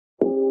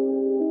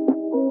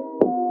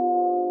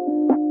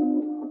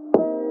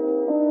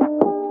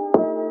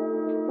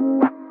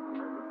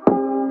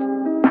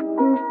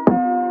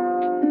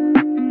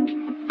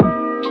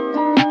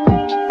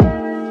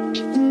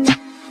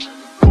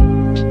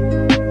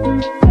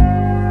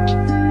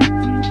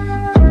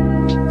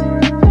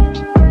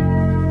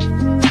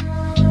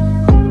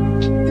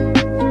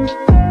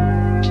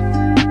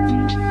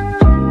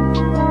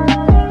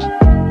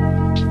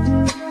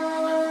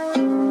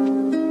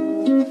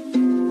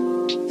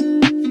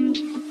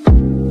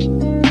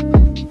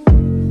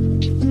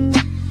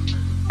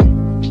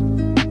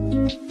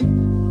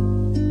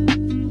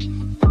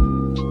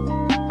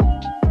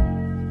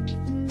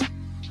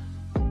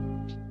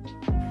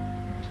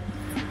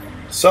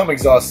So I'm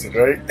exhausted,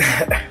 right?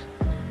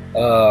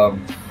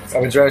 I've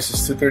been driving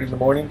since 2:30 in the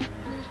morning,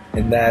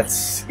 and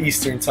that's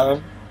Eastern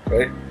time,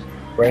 right?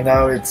 Right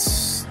now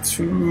it's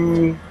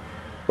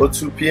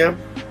 2:02 p.m.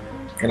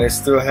 and I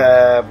still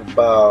have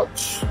about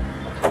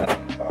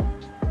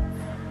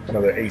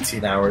another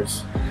 18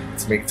 hours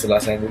to make it to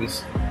Los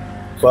Angeles.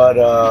 But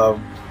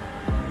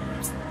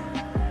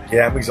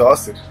yeah, I'm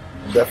exhausted.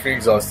 I'm definitely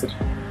exhausted.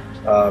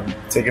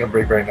 Taking a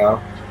break right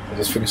now. I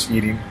just finished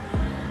eating.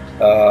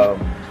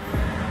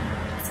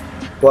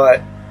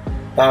 But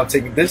now I'm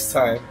taking this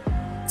time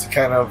to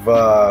kind of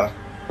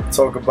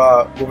talk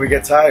about when we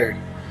get tired.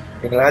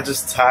 You know, not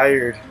just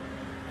tired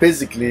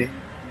physically,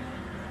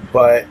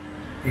 but,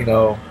 you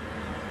know,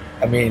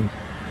 I mean,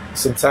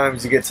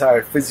 sometimes you get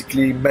tired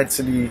physically,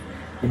 mentally,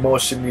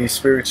 emotionally,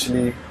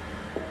 spiritually,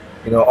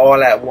 you know,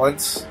 all at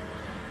once.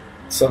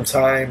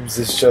 Sometimes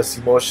it's just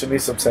emotionally,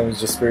 sometimes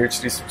it's just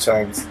spiritually,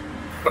 sometimes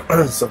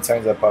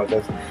I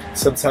apologize.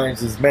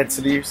 Sometimes it's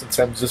mentally,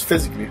 sometimes just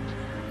physically.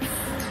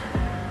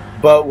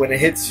 But when it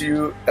hits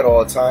you at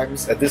all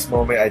times, at this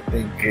moment, I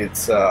think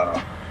it's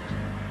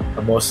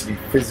I'm mostly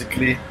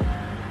physically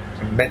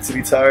and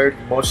mentally tired.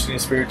 Emotionally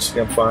and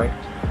spiritually, I'm fine.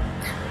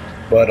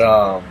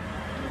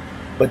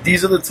 But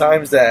these are the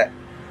times that,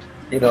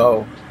 you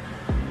know,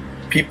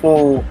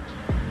 people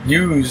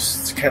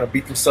use to kind of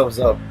beat themselves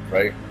up,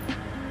 right?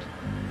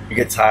 You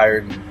get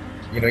tired and,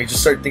 you know, you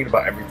just start thinking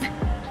about everything.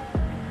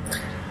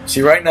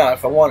 See, right now,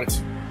 if I wanted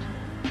to,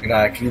 you know,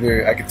 I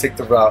could take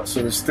the route. So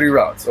there's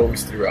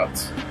always three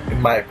routes, in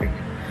my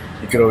opinion.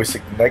 You could always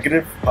take the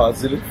negative,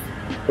 positive,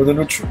 or the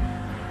neutral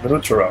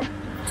route.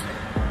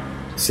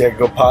 See, I could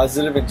go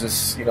positive and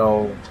just, you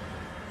know,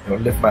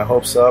 lift my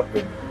hopes up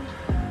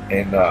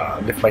and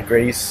lift my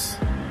grace,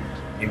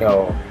 you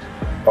know,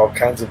 all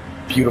kinds of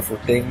beautiful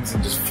things,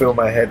 and just fill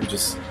my head with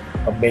just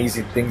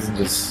amazing things and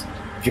just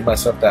give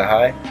myself that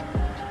high.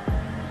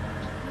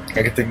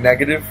 I could think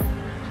negative.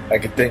 I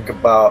could think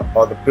about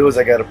all the bills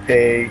I gotta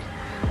pay.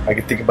 I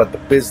could think about the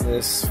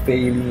business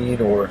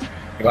failing, or,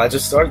 you know, I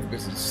just started the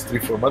business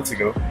 3-4 months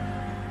ago.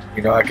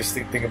 You know, I could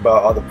think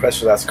about all the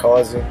pressure that's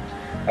causing.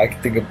 I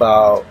could think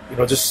about, you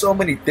know, just so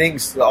many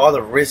things, all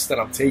the risks that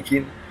I'm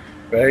taking,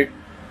 right?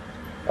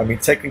 I mean,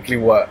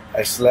 technically,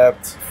 I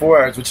slept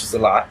 4 hours, which is a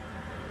lot,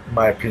 in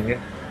my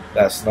opinion,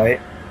 last night.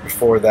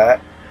 Before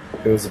that,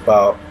 it was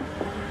about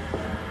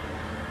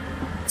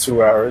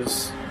 2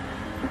 hours,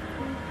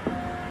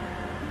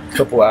 a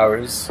couple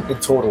hours in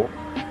total.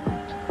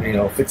 You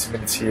know, 15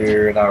 minutes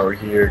here, an hour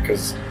here,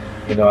 because,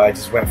 you know, I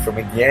just went from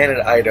Indiana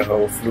to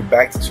Idaho, flew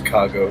back to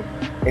Chicago,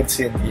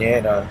 into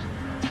Indiana,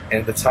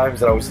 and the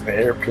times that I was in the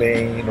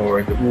airplane or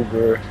in the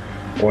Uber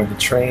or in the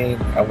train,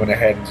 I went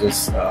ahead and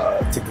just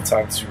took the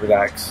time to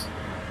relax,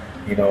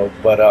 you know.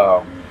 But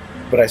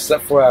I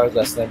slept 4 hours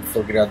last night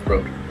before getting on the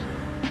road.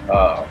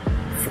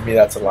 For me,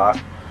 that's a lot,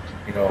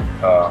 you know.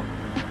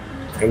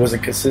 It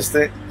wasn't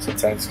consistent.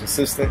 Sometimes it's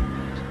consistent.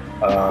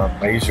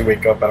 I usually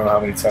wake up, I don't know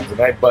how many times a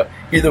night, but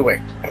either way,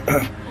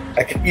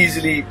 I can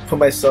easily put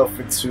myself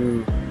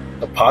into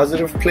a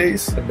positive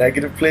place, a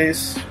negative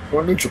place,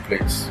 or a neutral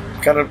place.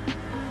 Kind of,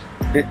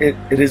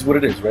 it is what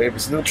it is, right? If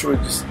it's neutral,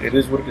 it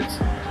is what it is.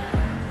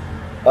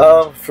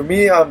 For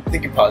me, I'm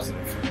thinking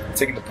positive. I'm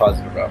taking the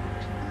positive route.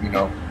 You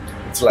know,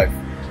 it's life.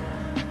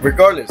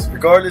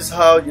 Regardless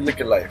how you look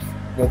at life.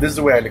 You know, this is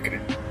the way I look at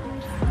it.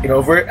 You know,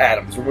 if we're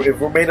atoms, if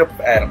we're made up of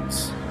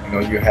atoms, you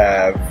know, you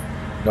have,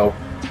 you know,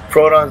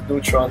 protons,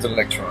 neutrons, and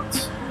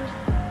electrons.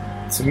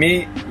 To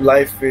me,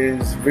 life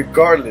is,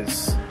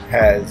 regardless,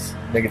 has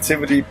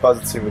negativity,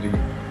 positivity,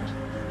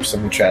 or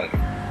some neutrality.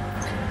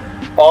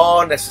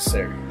 All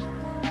necessary.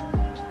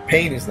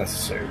 Pain is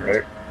necessary,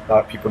 right? A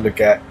lot of people look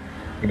at,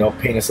 you know,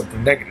 pain as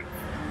something negative.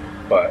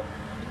 But,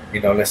 you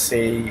know, let's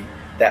say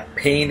that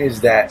pain is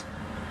that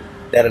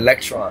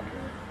electron,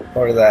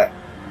 or that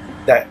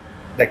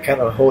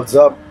kind of holds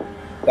up,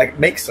 like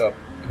makes up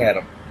an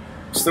atom.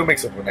 Still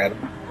makes up an atom,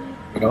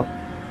 you know?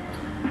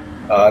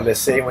 Let's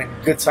say when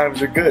good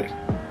times are good.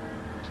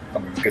 I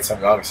mean, good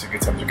times, obviously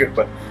good times are good,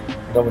 but,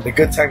 you know, when the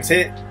good times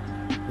hit,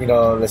 you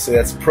know, let's say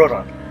that's a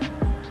proton.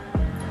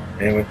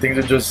 And when things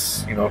are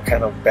just, you know,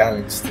 kind of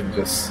balanced and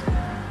just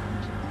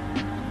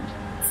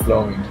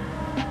flowing,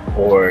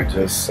 or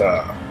just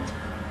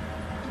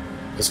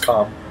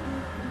calm.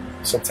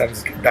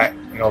 Sometimes that,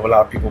 you know, a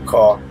lot of people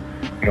call,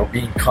 you know,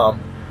 being calm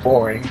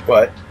boring,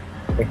 but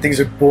when things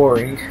are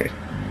boring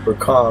or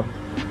calm,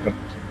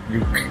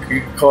 you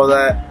can call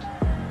that,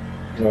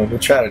 you know,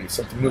 neutrality,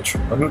 something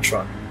neutral, a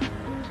neutron.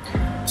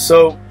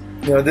 So,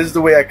 you know, this is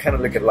the way I kind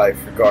of look at life,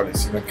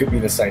 regardless. You know, it could be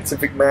in a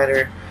scientific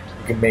manner,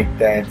 you can make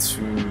that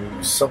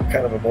into some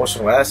kind of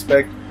emotional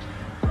aspect,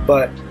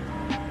 but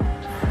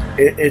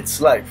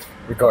it's life,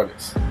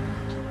 regardless.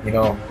 You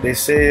know, they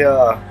say,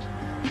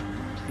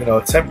 you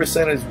know,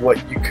 10% is what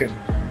you can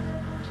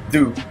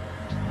do,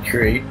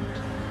 create.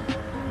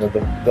 You know,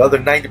 the other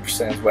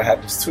 90% is what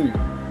happens to you.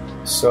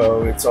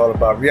 So it's all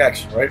about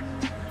reaction, right?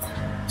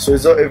 So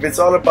if it's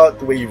all about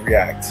the way you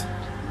react,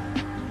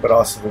 but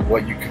also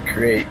what you can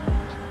create,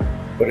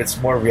 but it's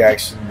more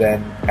reaction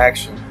than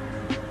action,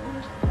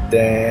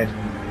 then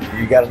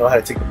you gotta know how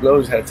to take the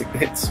blows, how to take the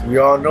hits. We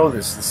all know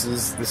this.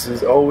 This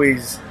is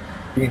always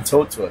being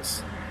told to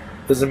us.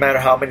 Doesn't matter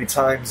how many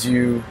times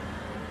you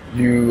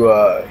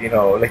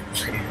know,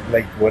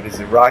 like what is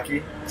it,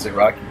 Rocky? Is it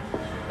Rocky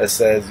that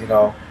says, you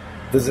know,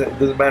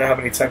 doesn't matter how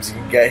many times you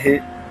can get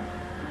hit,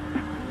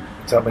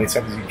 it's how many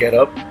times you get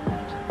up,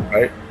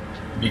 right?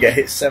 You get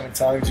hit 7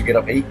 times, you get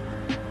up 8,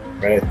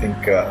 right? I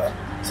think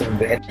some of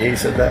the NBA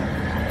said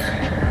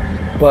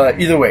that. But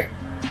either way,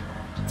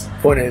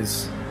 point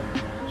is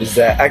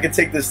that I could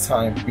take this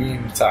time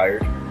being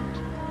tired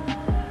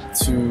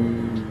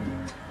to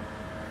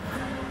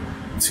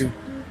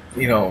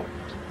you know,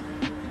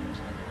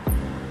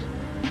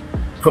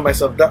 put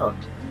myself down.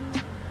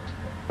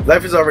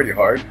 Life is already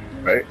hard,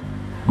 right?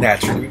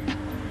 Naturally,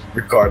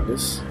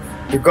 regardless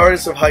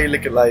of how you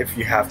look at life,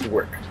 you have to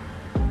work,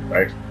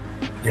 right?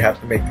 You have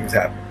to make things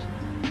happen.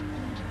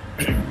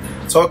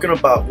 Talking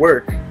about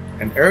work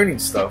and earning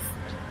stuff,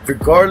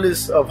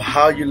 regardless of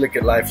how you look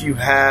at life, you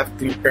have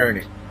to earn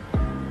it.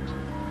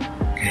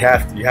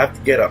 You have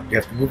to get up. You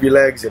have to move your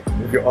legs. You have to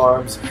move your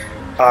arms,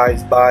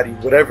 eyes, body,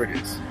 whatever it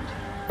is.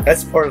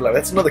 That's part of life.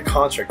 That's another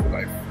contract of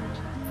life,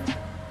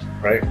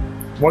 right?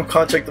 One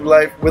contract of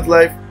life with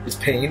life is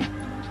pain,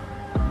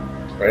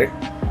 right?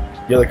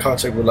 The other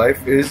contract with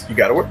life is you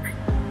gotta work.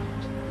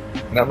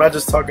 And I'm not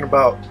just talking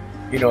about,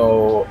 you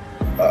know,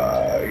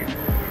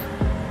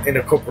 in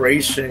a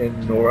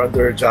corporation or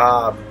under a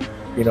job,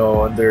 you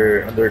know,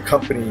 under a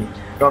company.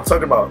 No, I'm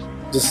talking about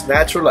just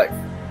natural life,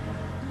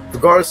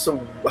 regardless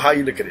of how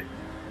you look at it.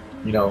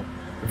 You know,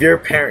 if you're a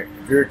parent,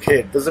 if you're a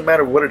kid, doesn't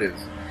matter what it is.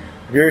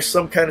 If you're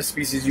some kind of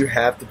species, you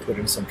have to put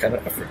in some kind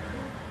of effort,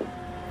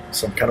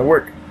 some kind of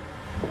work.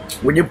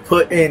 When you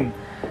put in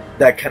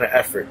that kind of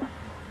effort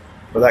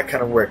or that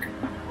kind of work,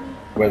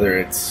 whether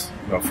it's,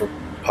 you know, for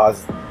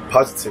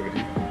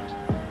positivity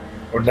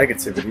or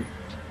negativity,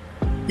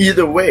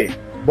 either way,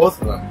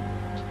 both of them,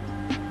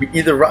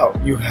 either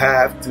route, you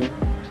have to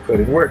put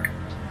in work,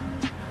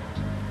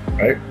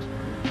 right?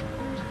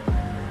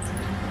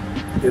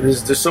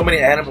 There's so many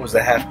animals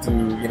that have to,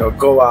 you know,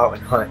 go out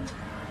and hunt.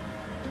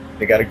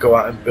 They got to go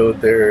out and build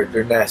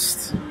their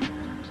nest.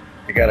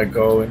 They got to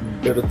go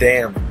and build a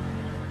dam.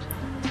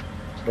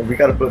 But we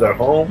got to build our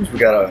homes. We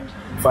got to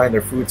find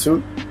their food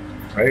too,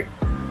 right?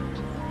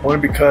 Only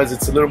because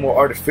it's a little more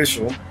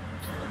artificial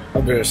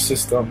under a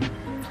system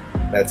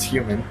that's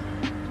human,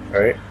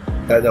 right?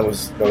 That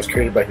was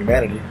created by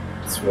humanity.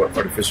 That's what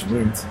artificial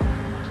means.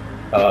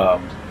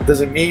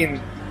 Doesn't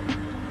mean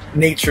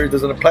nature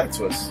doesn't apply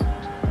to us.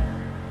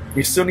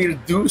 You still need to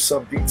do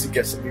something to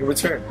get something in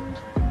return,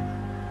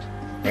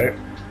 right?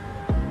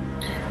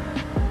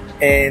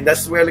 And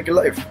that's the way I look at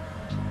life.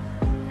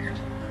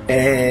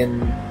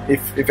 And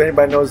if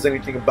anybody knows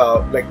anything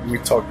about, like we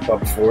talked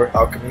about before,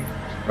 alchemy,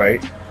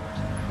 right?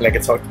 Like I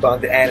talked about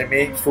in the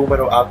anime, Full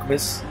Metal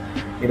Alchemist,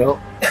 you know,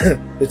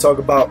 they talk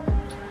about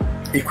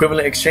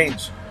equivalent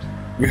exchange.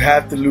 You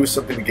have to lose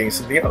something to gain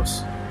something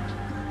else,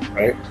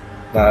 right?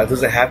 Now, it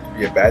doesn't have to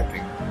be a bad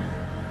thing.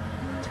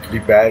 It could be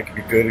bad, it could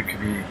be good, it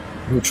could be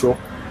neutral,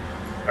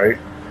 right?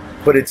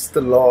 But it's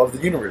the law of the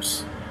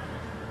universe.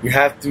 You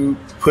have to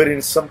put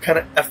in some kind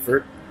of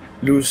effort,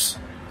 lose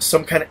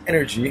some kind of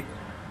energy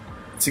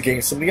to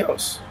gain something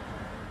else,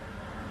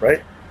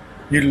 right?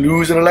 You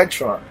lose an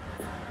electron,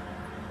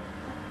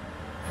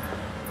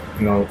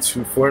 you know,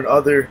 for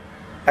another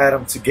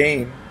atom to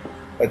gain.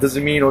 That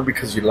doesn't mean only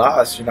because you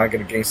lost, you're not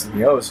going to gain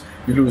something else.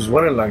 You lose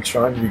one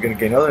electron, you're going to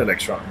gain other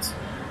electrons,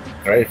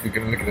 right? If you're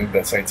going to look at it in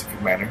that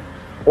scientific manner.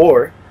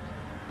 Or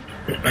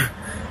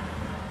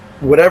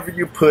whatever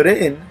you put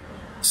in,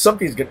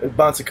 something's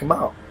bound to come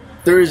out.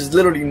 There is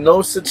literally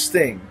no such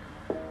thing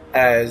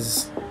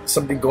as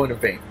something going to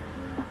vain.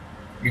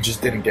 You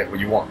just didn't get what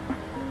you want.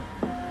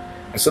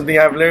 And something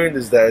I've learned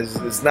is that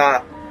it's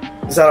not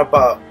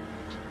about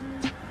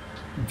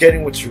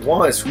getting what you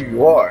want, it's who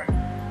you are.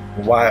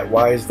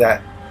 Why is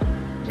that,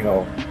 you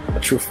know, a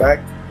true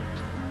fact?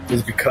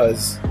 Is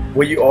because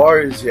what you are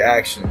is your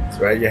actions,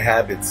 right? Your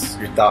habits,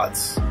 your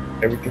thoughts,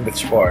 everything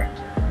that you are.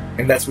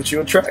 And that's what you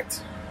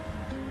attract.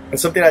 And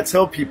something I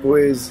tell people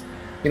is,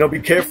 you know, be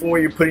careful where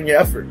you're putting your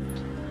effort,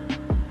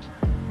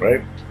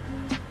 right?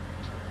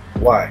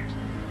 Why?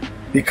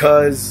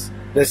 Because,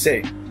 let's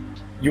say,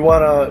 you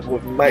wanna,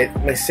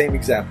 my same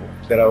example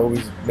that I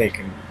always make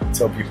and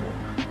tell people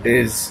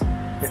is,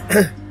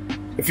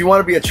 if you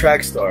want to be a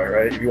track star,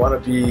 right? If you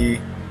want to be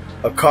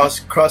a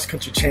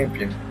cross-country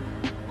champion,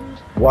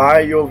 why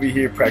are you over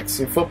here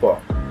practicing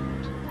football,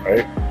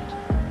 right?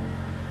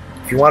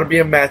 If you want to be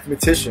a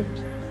mathematician,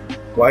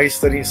 why are you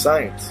studying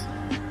science?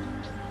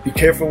 Be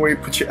careful where you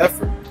put your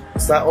effort.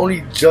 It's not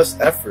only just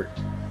effort.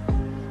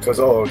 Because,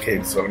 oh,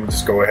 okay, so let me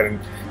just go ahead and,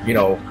 you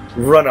know,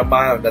 run a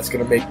mile that's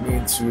going to make me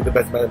into the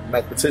best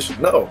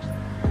mathematician. No.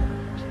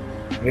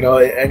 You know,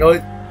 I know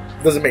it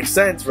doesn't make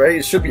sense, right?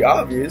 It should be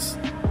obvious.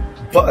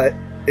 But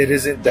it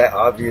isn't that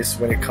obvious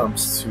when it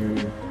comes to,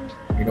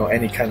 you know,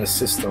 any kind of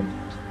system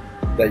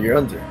that you're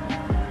under,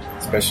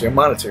 especially a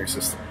monetary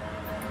system.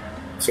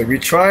 So if you're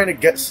trying to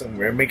get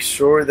somewhere, make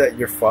sure that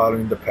you're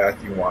following the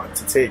path you want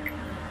to take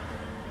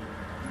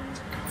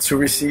to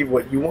receive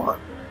what you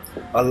want.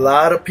 A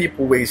lot of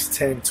people waste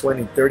 10,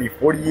 20, 30,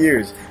 40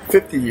 years,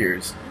 50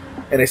 years,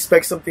 and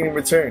expect something in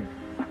return,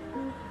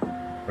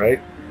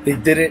 right? They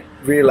didn't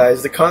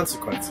realize the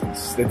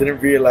consequences. They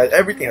didn't realize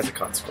everything has a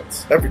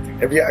consequence. Everything,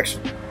 every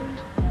action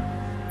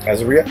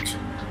has a reaction.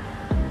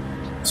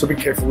 So be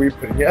careful where you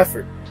put in your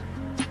effort.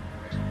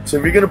 So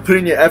if you're going to put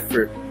in your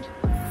effort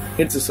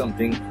into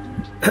something,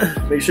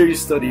 make sure you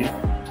study,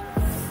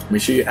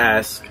 make sure you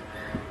ask,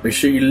 make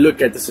sure you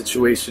look at the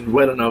situation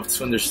well enough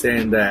to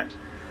understand that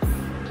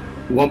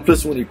 1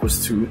 + 1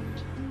 = 2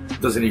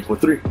 doesn't equal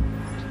 3.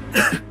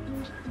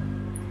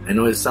 I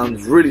know it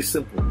sounds really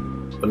simple,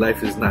 but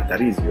life is not that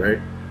easy, right?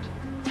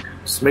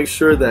 Just make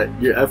sure that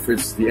your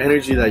efforts, the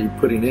energy that you're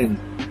putting in,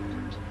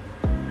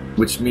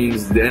 which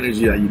means the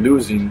energy that you're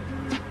losing,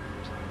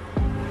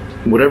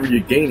 whatever you're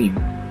gaining,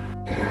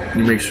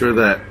 you make sure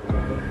that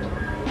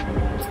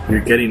you're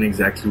getting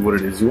exactly what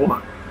it is you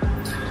want.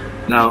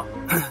 Now,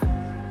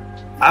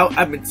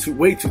 I've been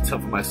way too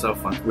tough on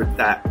myself with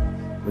that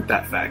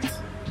fact,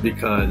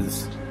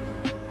 because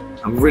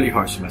I'm really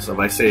harsh on myself.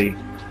 I say,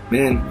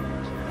 man,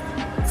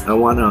 I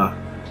wanna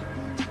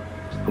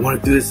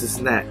do this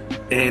and that,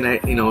 and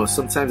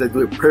sometimes I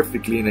do it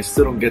perfectly, and I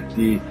still don't get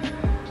the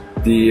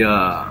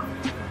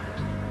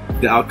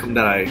outcome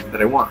that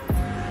I want.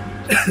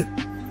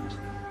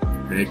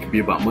 And it could be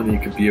about money,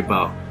 it could be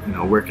about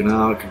working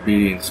out, it could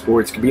be in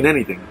sports, it could be in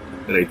anything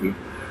that I do,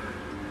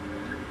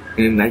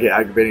 and I get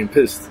aggravated and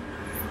pissed.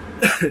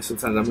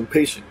 Sometimes I'm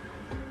impatient.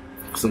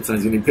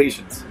 Sometimes you need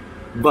patience.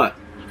 But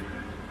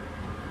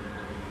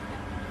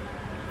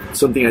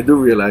something I do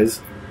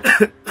realize,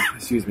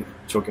 excuse me,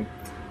 choking.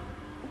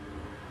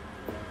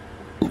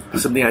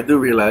 Something I do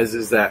realize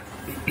is that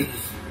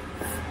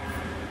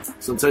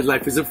sometimes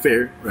life isn't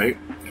fair, right?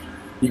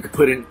 You could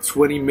put in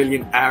 20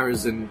 million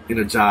hours in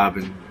a job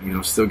and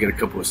still get a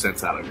couple of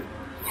cents out of it.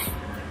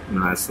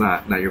 That's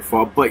not your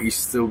fault, but you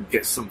still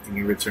get something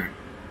in return.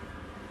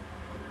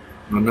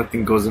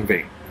 Nothing goes in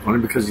vain. Only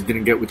because you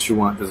didn't get what you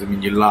want doesn't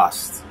mean you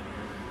lost.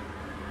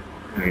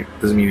 Right?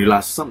 Doesn't mean you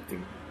lost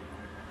something.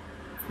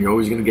 You're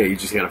always gonna get. You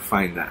just gotta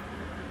find that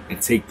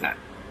and take that.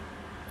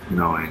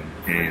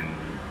 And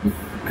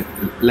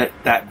let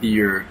that be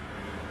your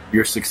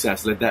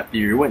success. Let that be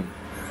your win.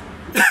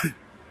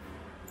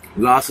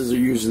 Losses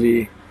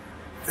usually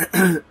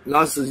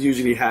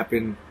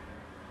happen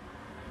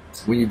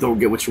when you don't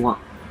get what you want.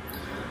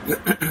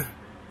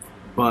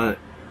 But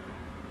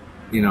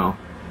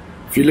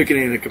if you're looking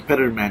at it in a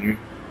competitive manner,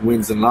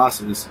 wins and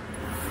losses,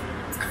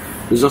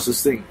 there's no such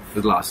thing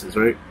as losses,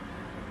 right?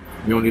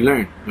 You only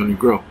learn, you only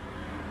grow,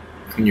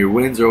 and your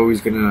wins are always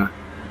gonna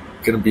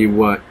be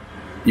what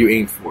you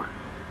aim for,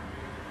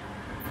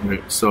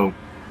 right? So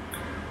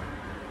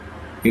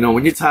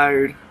when you're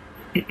tired,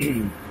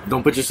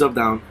 don't put yourself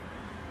down.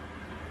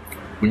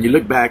 When you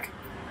look back,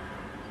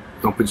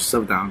 don't put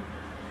yourself down.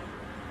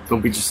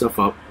 Don't beat yourself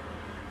up.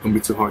 Don't be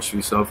too harsh on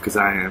yourself, because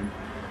I am.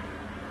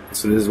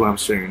 So this is why I'm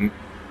sharing it.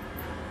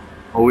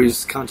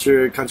 Always count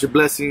your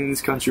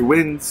blessings, count your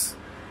wins,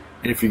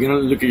 and if you're gonna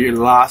look at your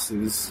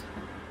losses,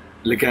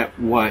 look at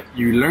what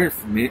you learned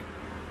from it.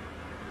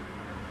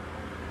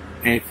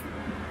 And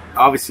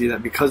obviously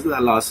that because of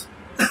that loss,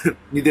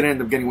 you didn't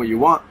end up getting what you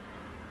want,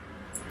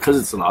 because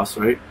it's a loss,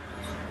 right?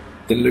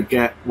 Then look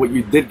at what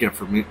you did get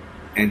from it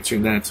and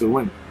turn that into a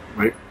win,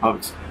 right?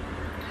 Obviously.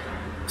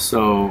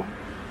 So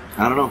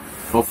I don't know.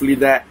 Hopefully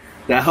that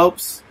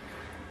helps.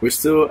 We're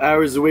still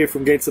hours away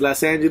from getting to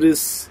Los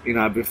Angeles.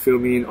 I've been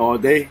filming all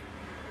day,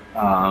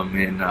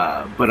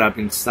 but I've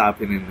been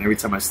stopping, and every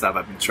time I stop,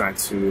 I've been trying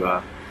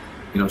to,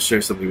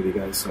 share something with you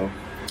guys. So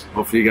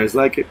hopefully you guys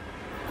like it.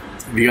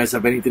 If you guys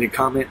have anything to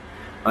comment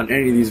on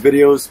any of these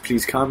videos,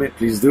 please comment.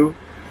 Please do.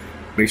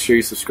 Make sure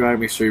you subscribe.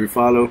 Make sure you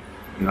follow.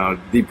 I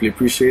deeply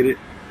appreciate it.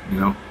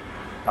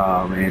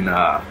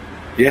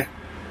 Yeah,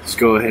 just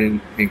go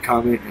ahead and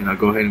comment, and I'll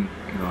go ahead and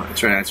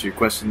try to answer your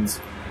questions.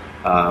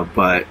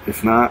 But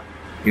if not,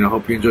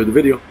 hope you enjoyed the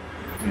video,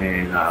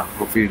 and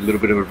hopefully a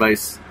little bit of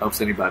advice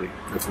helps anybody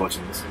that's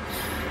watching this.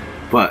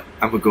 But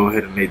I'm gonna go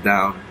ahead and lay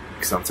down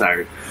because I'm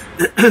tired.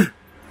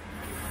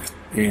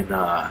 And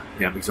yeah,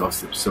 I'm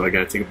exhausted, so I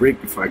gotta take a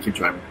break before I keep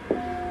driving.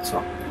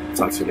 So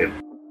talk to you later.